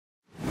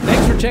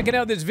checking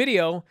out this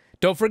video.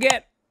 Don't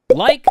forget,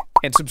 like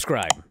and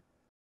subscribe.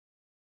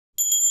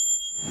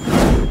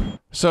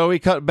 So we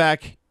cut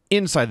back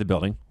inside the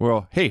building.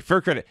 Well, hey, fair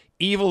credit.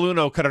 Evil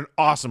Uno cut an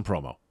awesome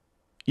promo.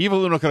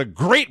 Evil Uno cut a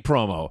great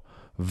promo,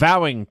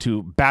 vowing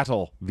to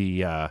battle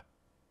the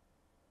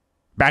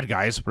bad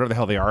guys, whatever the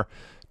hell they are.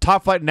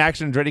 Top Flight and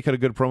Action Andretti cut a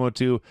good promo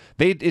too.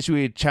 They issue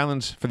a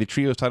challenge for the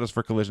trios titles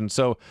for Collision.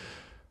 So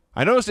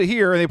I noticed it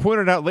here, and they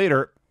pointed out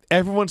later,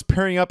 everyone's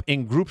pairing up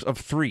in groups of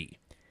 3.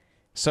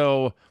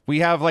 So we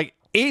have like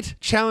 8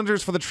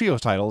 challengers for the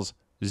trios titles,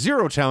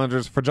 0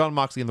 challengers for Jon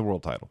Moxley in the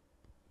world title.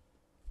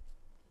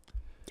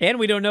 And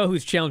we don't know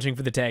who's challenging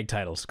for the tag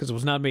titles because it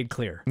was not made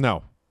clear.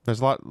 No. There's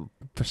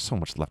so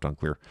much left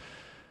unclear.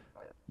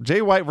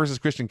 Jay White versus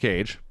Christian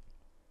Cage.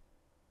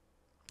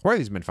 Why are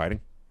these men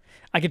fighting?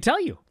 I can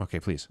tell you. Okay,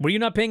 please. Were you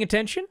not paying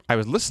attention? I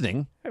was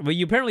listening. Well,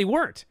 you apparently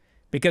weren't,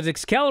 because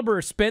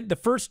Excalibur spent the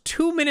first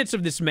 2 minutes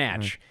of this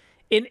match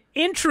in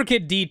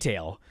intricate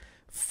detail,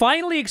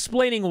 finally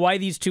explaining why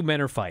these 2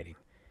 men are fighting.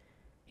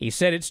 He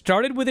said it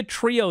started with a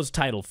trios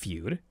title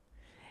feud,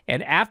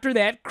 and after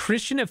that,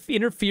 Christian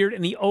interfered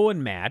in the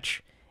Owen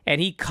match,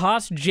 and he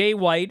cost Jay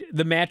White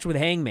the match with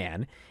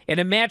Hangman, in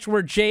a match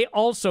where Jay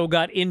also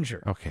got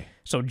injured. Okay.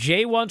 So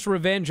Jay wants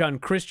revenge on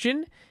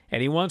Christian,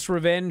 and he wants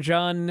revenge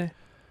on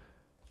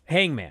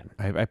Hangman.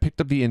 I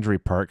picked up the injury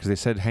part because they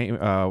said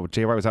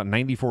Jay White was out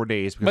 94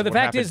 days. But the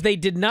fact is, they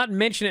did not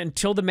mention it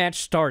until the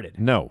match started.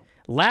 No.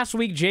 Last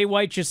week, Jay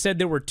White just said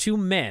there were 2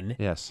 men.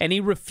 Yes. And he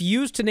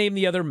refused to name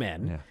the other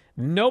men. Yeah.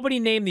 Nobody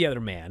named the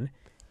other man.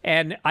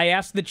 And I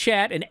asked the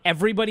chat, and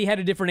everybody had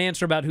a different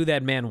answer about who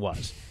that man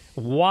was.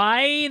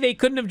 Why they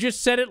couldn't have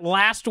just said it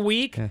last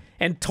week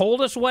and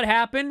told us what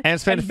happened,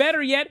 and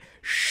better yet,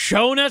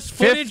 shown us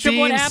footage of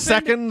what happened. 15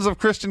 seconds of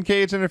Christian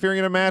Cage interfering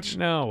in a match?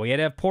 No, we had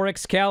to have poor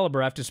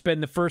Excalibur have to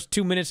spend the first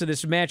 2 minutes of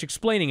this match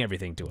explaining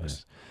everything to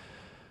us.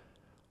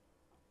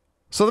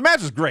 So the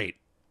match was great.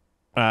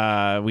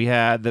 We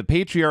had the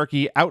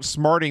Patriarchy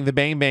outsmarting the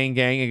Bang Bang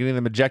Gang and getting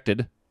them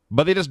ejected,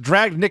 but they just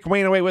dragged Nick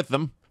Wayne away with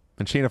them,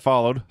 and Shayna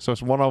followed, so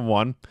it's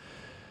 1-on-1.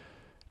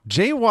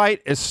 Jay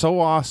White is so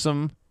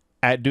awesome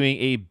at doing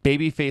a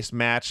babyface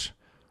match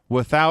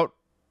without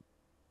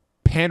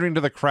pandering to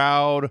the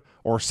crowd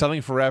or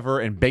selling forever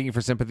and begging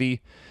for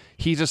sympathy.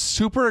 He's just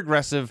super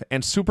aggressive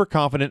and super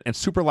confident and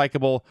super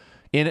likable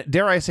in,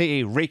 dare I say,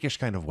 a rakish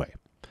kind of way.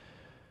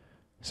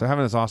 So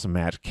having this awesome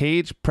match.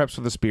 Cage preps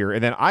for the spear,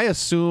 and then I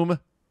assume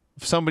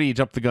somebody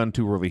jumped the gun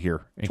too early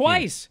here.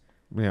 Twice.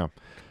 Yeah.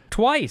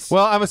 Twice.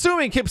 Well, I'm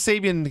assuming Kip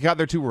Sabian got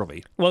there too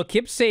early. Well,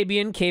 Kip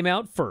Sabian came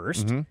out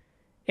first.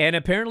 And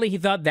apparently he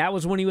thought that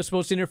was when he was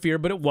supposed to interfere,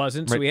 but it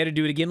wasn't, so he had to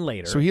do it again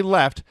later. So he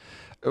left.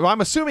 Well,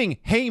 I'm assuming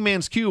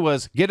Hangman's cue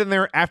was get in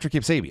there after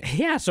Kip Sabian.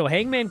 Yeah, so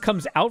Hangman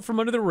comes out from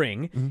under the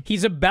ring.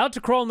 He's about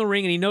to crawl in the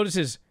ring, and he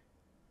notices,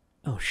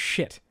 oh,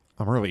 shit.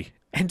 I'm early.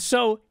 And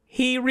so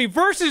he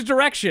reverses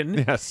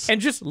direction and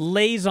just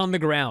lays on the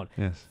ground.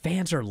 Yes.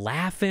 Fans are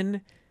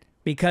laughing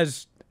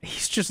because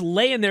he's just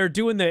laying there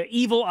doing the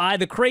evil eye,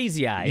 the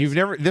crazy eyes.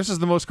 This is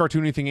the most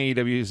cartoony thing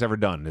AEW has ever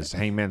done, is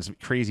Hangman's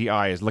crazy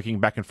eyes looking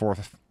back and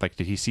forth like,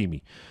 did he see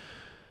me?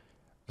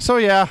 So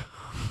yeah,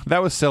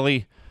 that was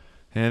silly.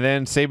 And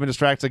then Sabian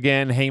distracts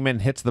again.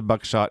 Hangman hits the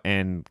buckshot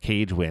and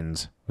Cage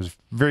wins. It was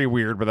very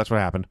weird, but that's what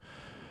happened.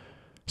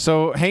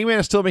 So Hangman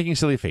is still making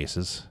silly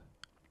faces.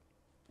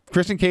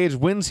 Christian Cage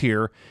wins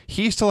here.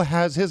 He still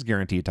has his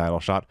guaranteed title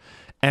shot.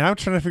 And I'm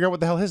trying to figure out what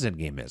the hell his end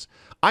game is.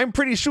 I'm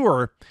pretty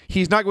sure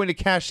he's not going to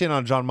cash in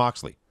on Jon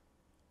Moxley.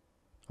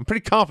 I'm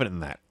pretty confident in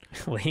that.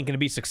 Well, he ain't going to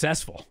be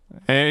successful.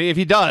 And if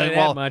he does,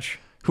 well, much.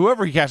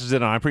 Whoever he cashes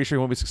in on, I'm pretty sure he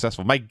won't be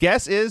successful. My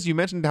guess is, you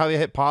mentioned how they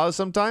hit pause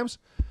sometimes.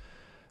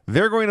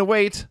 They're going to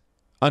wait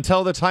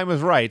until the time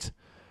is right,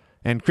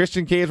 and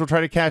Christian Cage will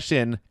try to cash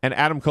in, and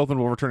Adam Copeland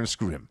will return and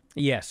screw him.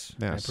 Yes.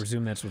 I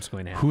presume that's what's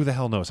going to happen. Who the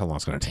hell knows how long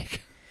it's going to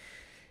take?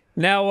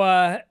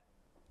 Now,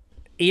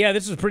 yeah,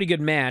 this is a pretty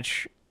good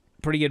match.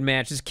 Pretty good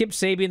match. This Kip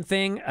Sabian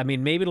thing, I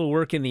mean, maybe it'll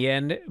work in the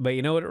end, but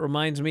you know what it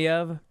reminds me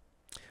of?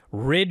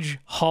 Ridge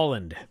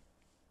Holland.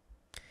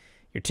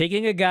 You're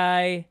taking a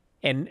guy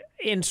and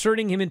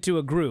inserting him into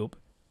a group,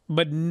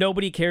 but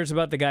nobody cares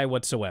about the guy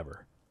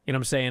whatsoever. You know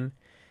what I'm saying?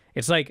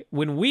 It's like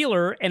when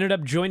Wheeler ended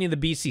up joining the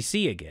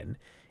BCC again,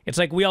 it's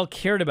like we all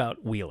cared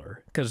about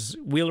Wheeler because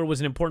Wheeler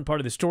was an important part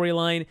of the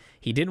storyline.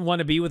 He didn't want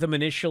to be with him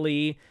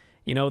initially.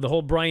 You know, the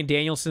whole Bryan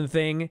Danielson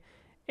thing.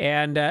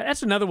 And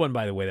that's another one,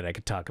 by the way, that I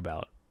could talk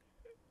about.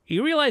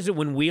 You realize that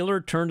when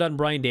Wheeler turned on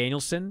Bryan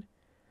Danielson,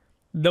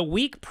 the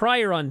week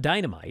prior on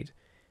Dynamite,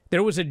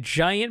 there was a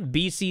giant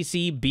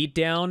BCC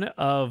beatdown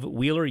of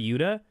Wheeler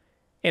Yuta,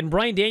 and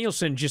Bryan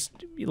Danielson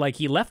just, like,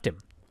 he left him.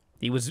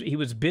 He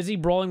was busy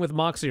brawling with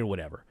Moxley or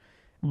whatever.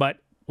 But,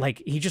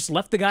 like, he just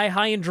left the guy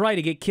high and dry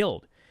to get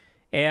killed.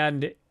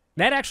 And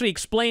that actually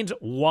explains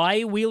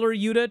why Wheeler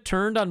Yuta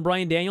turned on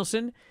Bryan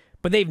Danielson,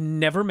 but they've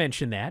never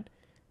mentioned that.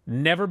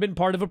 Never been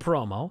part of a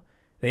promo.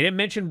 They didn't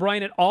mention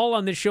Bryan at all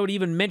on this show to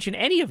even mention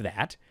any of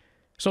that.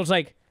 So it's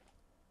like,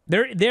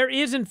 there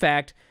is, in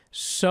fact,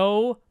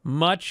 so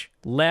much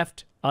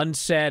left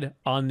unsaid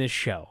on this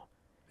show.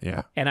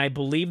 Yeah. And I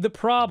believe the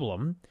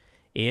problem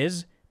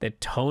is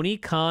that Tony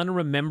Khan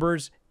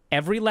remembers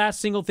every last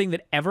single thing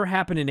that ever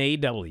happened in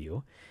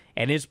AEW,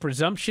 and his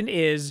presumption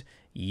is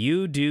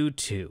you do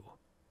too.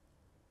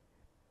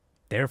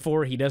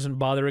 Therefore, he doesn't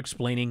bother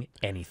explaining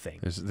anything.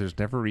 There's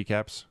never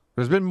recaps.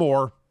 There's been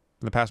more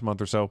in the past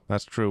month or so.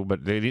 That's true,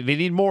 but they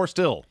need more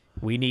still.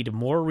 We need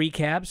more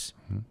recaps.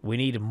 We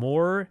need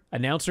more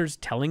announcers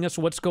telling us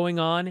what's going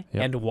on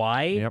and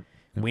why. Yep.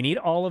 We need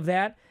all of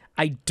that.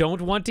 I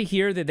don't want to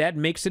hear that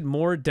makes it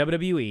more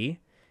WWE.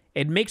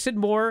 It makes it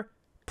more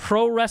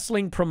pro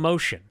wrestling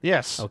promotion.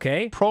 Yes.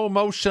 Okay?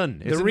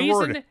 Promotion. It's in the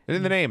word. It's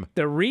in the name.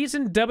 The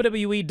reason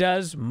WWE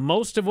does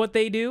most of what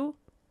they do,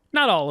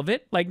 not all of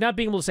it, like not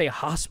being able to say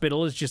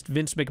hospital is just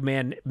Vince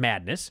McMahon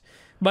madness,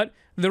 but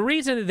the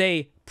reason that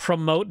they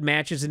promote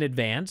matches in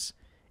advance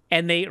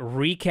and they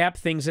recap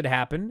things that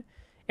happen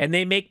and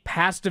they make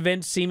past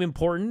events seem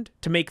important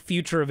to make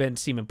future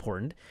events seem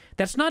important,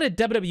 that's not a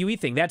WWE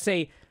thing.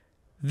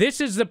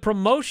 This is the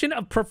promotion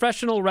of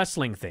professional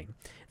wrestling thing.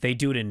 They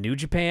do it in New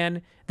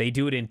Japan. They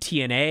do it in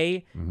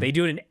TNA. They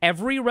do it in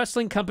every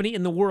wrestling company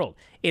in the world.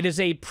 It is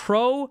a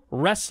pro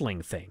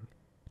wrestling thing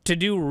to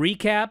do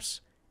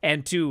recaps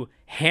and to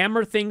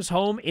hammer things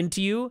home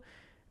into you.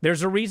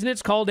 There's a reason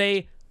it's called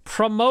a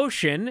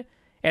promotion,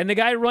 and the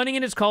guy running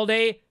it is called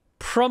a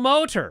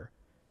promoter.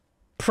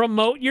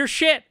 Promote your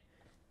shit.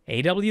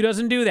 AEW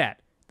doesn't do that.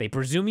 They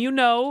presume you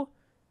know.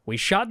 We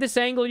shot this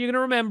angle, you're going to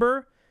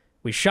remember.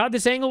 We shot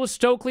this angle with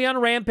Stokely on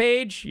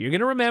Rampage. You're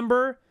going to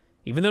remember.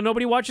 Even though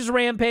nobody watches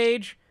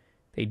Rampage,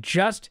 they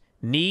just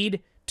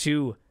need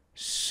to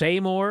say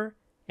more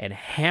and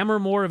hammer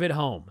more of it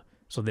home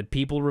so that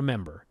people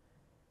remember.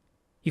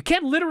 You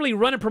can't literally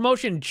run a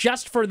promotion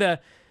just for the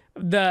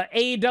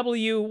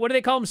AEW, what do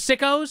they call them,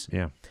 sickos?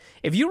 Yeah.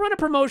 If you run a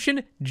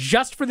promotion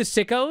just for the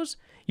sickos,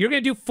 you're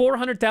going to do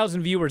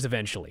 400,000 viewers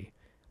eventually.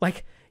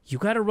 Like, you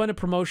got to run a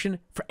promotion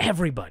for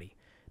everybody.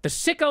 The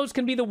sickos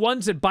can be the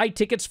ones that buy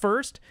tickets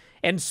first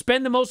and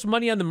spend the most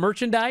money on the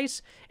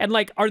merchandise and,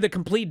 like, are the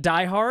complete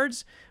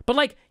diehards. But,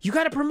 like, you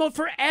got to promote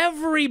for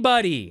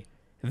everybody.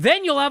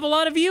 Then you'll have a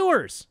lot of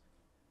viewers.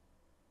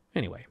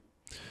 Anyway.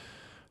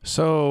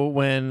 So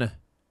when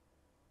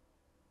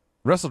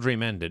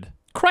WrestleDream ended...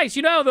 Christ,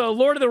 you know how the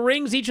Lord of the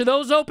Rings, each of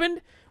those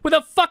opened? With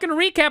a fucking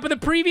recap of the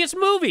previous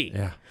movie.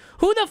 Yeah.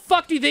 Who the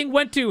fuck do you think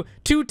went to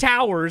Two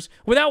Towers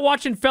without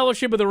watching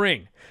Fellowship of the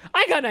Ring?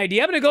 I got an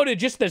idea. I'm going to go to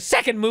just the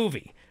second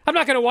movie. I'm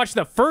not going to watch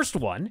the first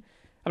one.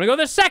 I'm going to go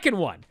to the second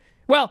one.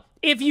 Well,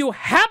 if you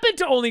happen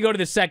to only go to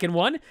the second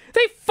one,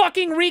 they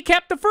fucking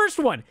recap the first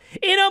one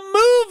in a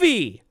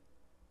movie.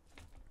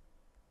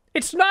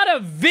 It's not a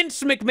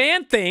Vince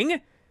McMahon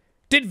thing.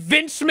 Did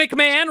Vince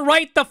McMahon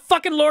write the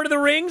fucking Lord of the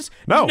Rings?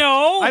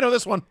 No. I know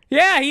this one.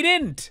 Yeah, he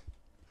didn't.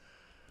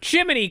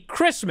 Jiminy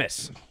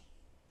Christmas.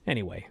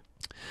 Anyway.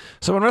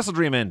 So when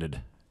WrestleDream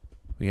ended,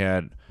 we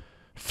had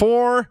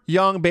 4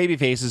 young baby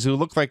faces who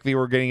looked like they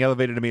were getting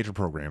elevated to major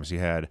programs. You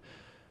had,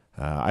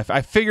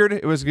 I figured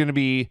it was going to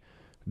be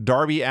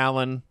Darby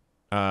Allin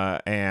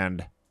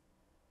and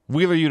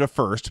Wheeler Yuta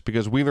first,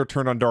 because Wheeler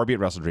turned on Darby at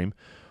WrestleDream.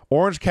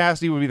 Orange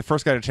Cassidy would be the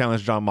first guy to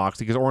challenge Jon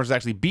Moxley, because Orange has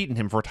actually beaten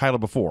him for a title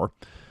before.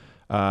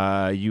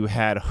 You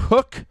had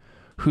Hook,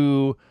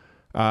 who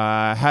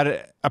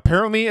had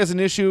apparently as an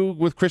issue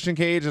with Christian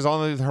Cage is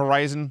on the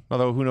horizon,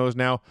 although who knows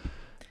now.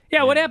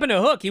 Yeah, what happened to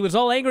Hook? He was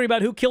all angry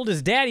about who killed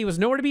his dad. He was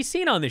nowhere to be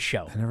seen on this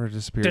show. It never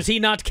disappeared. Does he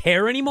not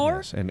care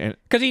anymore? Yes,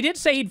 because he did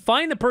say he'd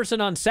find the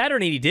person on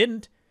Saturday, and he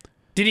didn't.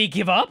 Did he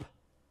give up?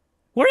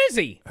 Where is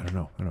he? I don't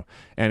know.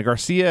 And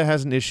Garcia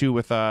has an issue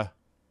with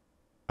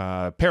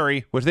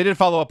Perry, which they did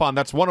follow up on.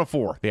 That's 1 of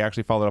 4. They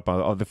actually followed up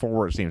on the 4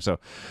 words team. So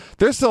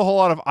there's still a whole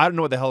lot of I don't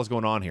know what the hell is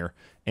going on here.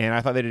 And I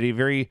thought they did a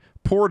very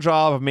poor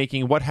job of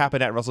making what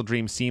happened at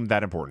WrestleDream seem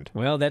that important.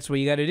 Well, that's what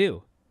you got to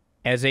do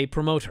as a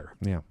promoter.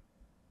 Yeah.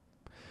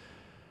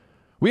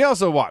 We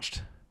also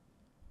watched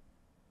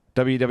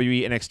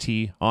WWE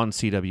NXT on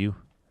CW.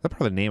 That's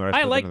probably the name.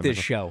 I like this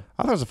show.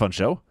 I thought it was a fun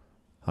show.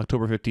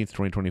 October 15th,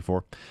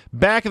 2024.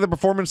 Back at the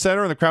Performance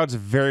Center, and the crowd's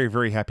very,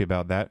 very happy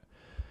about that.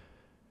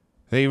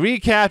 They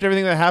recapped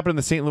everything that happened in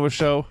the St. Louis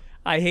show.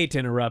 I hate to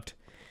interrupt.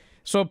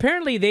 So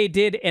apparently they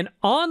did an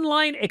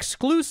online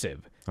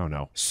exclusive. Oh,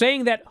 no.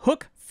 Saying that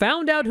Hook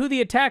found out who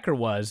the attacker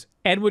was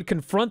and would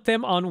confront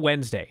them on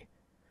Wednesday.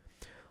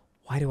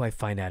 Why do I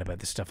find out about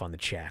this stuff on the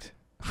chat?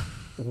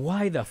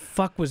 Why the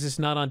fuck was this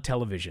not on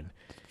television?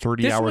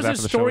 30 hours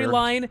after the show. This was a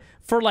storyline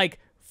for like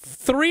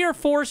 3 or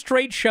 4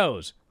 straight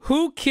shows.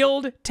 Who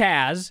killed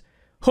Taz?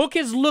 Hook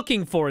is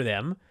looking for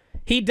them.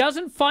 He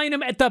doesn't find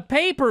him at the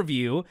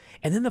pay-per-view.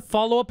 And then the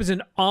follow-up is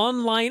an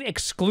online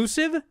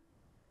exclusive?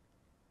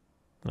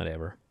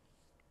 Whatever.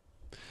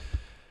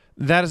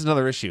 That is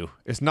another issue.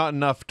 It's not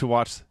enough to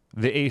watch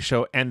the A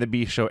show and the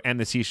B show and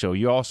the C show.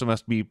 You also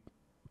must be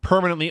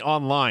permanently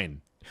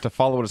online to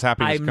follow what is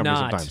happening in this company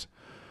sometimes.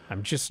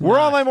 I'm just We're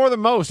not. online more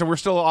than most, and we're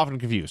still often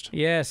confused.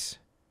 Yes.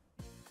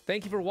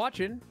 Thank you for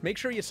watching. Make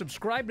sure you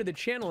subscribe to the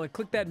channel and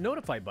click that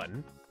notify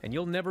button, and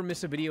you'll never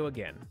miss a video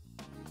again.